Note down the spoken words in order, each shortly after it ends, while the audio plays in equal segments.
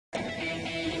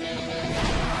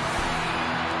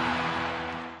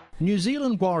New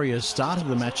Zealand Warriors started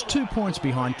the match 2 points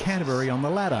behind Canterbury on the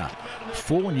ladder.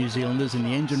 4 New Zealanders in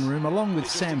the engine room, along with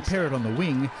Sam Perrott on the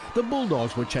wing, the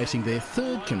Bulldogs were chasing their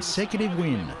 3rd consecutive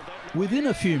win. Within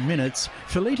a few minutes,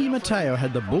 Felipe Mateo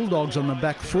had the Bulldogs on the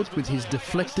back foot with his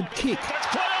deflected kick. Let's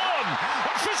play on!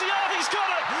 And Fiziati's got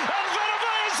it! And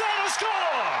Vanave's there to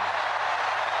score!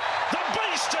 The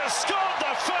Beast has scored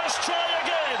the first try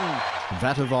again!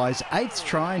 Vatavai's 8th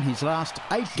try in his last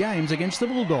 8 games against the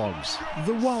Bulldogs.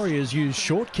 The Warriors used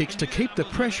short kicks to keep the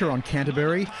pressure on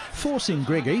Canterbury, forcing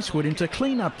Greg Eastwood into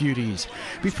clean-up duties,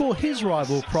 before his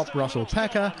rival prop Russell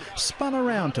Packer spun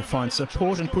around to find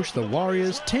support and push the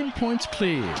Warriors 10 points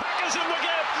clear. Packer's in the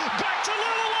gap, back to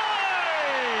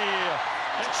Lilleway!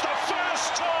 It's the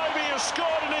first time he has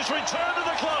scored in his return to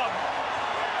the club.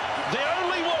 The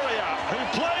only Warrior who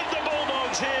played the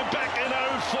Bulldogs here back in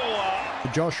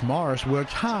 04. Josh Morris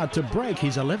worked hard to break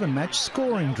his 11-match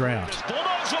scoring drought.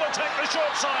 Bulldogs will attack the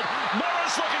short side.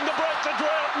 Morris looking to break the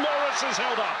drought. Morris is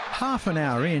held up. Half an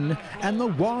hour in, and the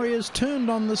Warriors turned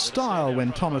on the style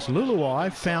when Thomas Luluai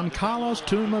found Carlos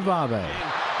Tuimavave.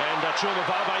 And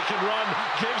Tuimavave can run,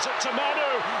 gives it to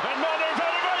Manu, and Manu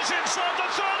Vanave's inside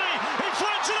the 30. He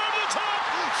floats it over the top.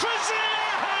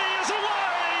 Fiziahi is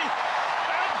away,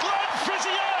 and Glenn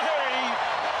Fiziahi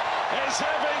is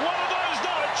having one of those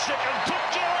nights you can put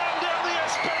your arm down the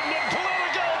S-bend and pull out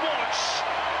a goal watch.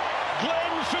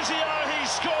 Glenn Fiziahi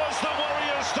scores the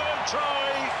Warriors' 3rd try.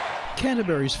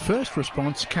 Canterbury's first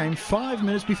response came 5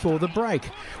 minutes before the break,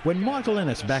 when Michael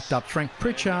Ennis backed up Frank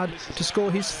Pritchard to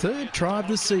score his 3rd try of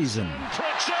the season.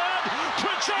 Pritchard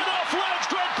offloads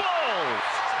great ball,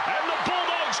 and the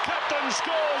Bulldogs captain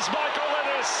scores. Michael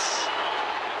Ennis.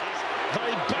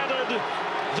 They battered,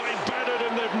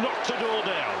 and they've knocked the door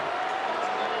down.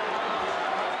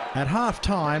 At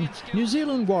half-time, New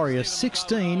Zealand Warriors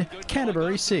 16,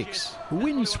 Canterbury 6.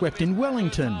 Wind swept in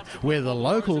Wellington, where the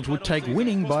locals would take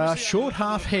winning by a short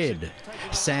half head.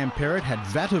 Sam Perrott had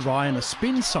Vatavai in a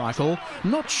spin cycle,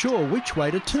 not sure which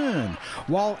way to turn,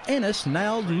 while Ennis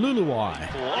nailed Luluai.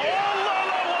 Luluai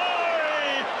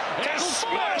is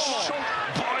smashed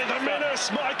by the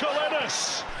menace, Michael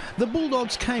Ennis. The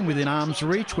Bulldogs came within arm's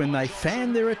reach when they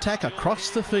fanned their attack across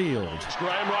the field.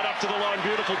 Graham right up to the line,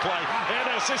 beautiful play.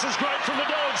 Ennis, this is great from the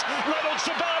Dogs. Reynolds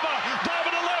to Barber,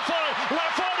 Barber to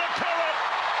Lafai to Perrott.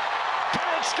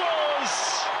 Perrott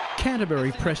scores.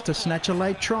 Canterbury pressed to snatch a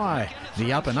late try.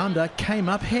 The up and under came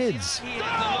up heads. Straight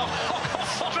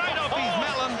off his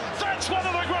melon. That's one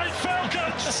of the great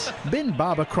Falcons. Ben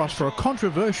Barber crossed for a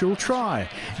controversial try,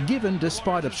 given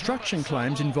despite obstruction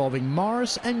claims involving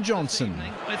Morris and Johnson.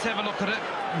 Let's have a look at it.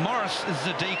 Morris is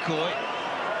the decoy.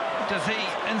 Does he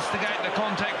instigate the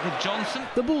contact with Johnson?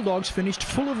 The Bulldogs finished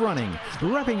full of running,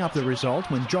 wrapping up the result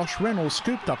when Josh Reynolds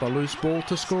scooped up a loose ball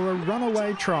to score a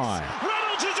runaway try.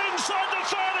 Reynolds is inside the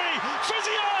 30.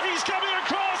 Fiziati's coming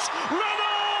across.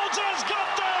 Reynolds has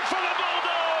got there for the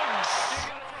Bulldogs.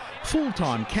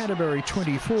 Full-time Canterbury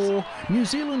 24, New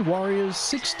Zealand Warriors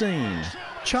 16.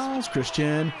 Charles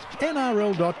Christian,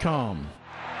 NRL.com.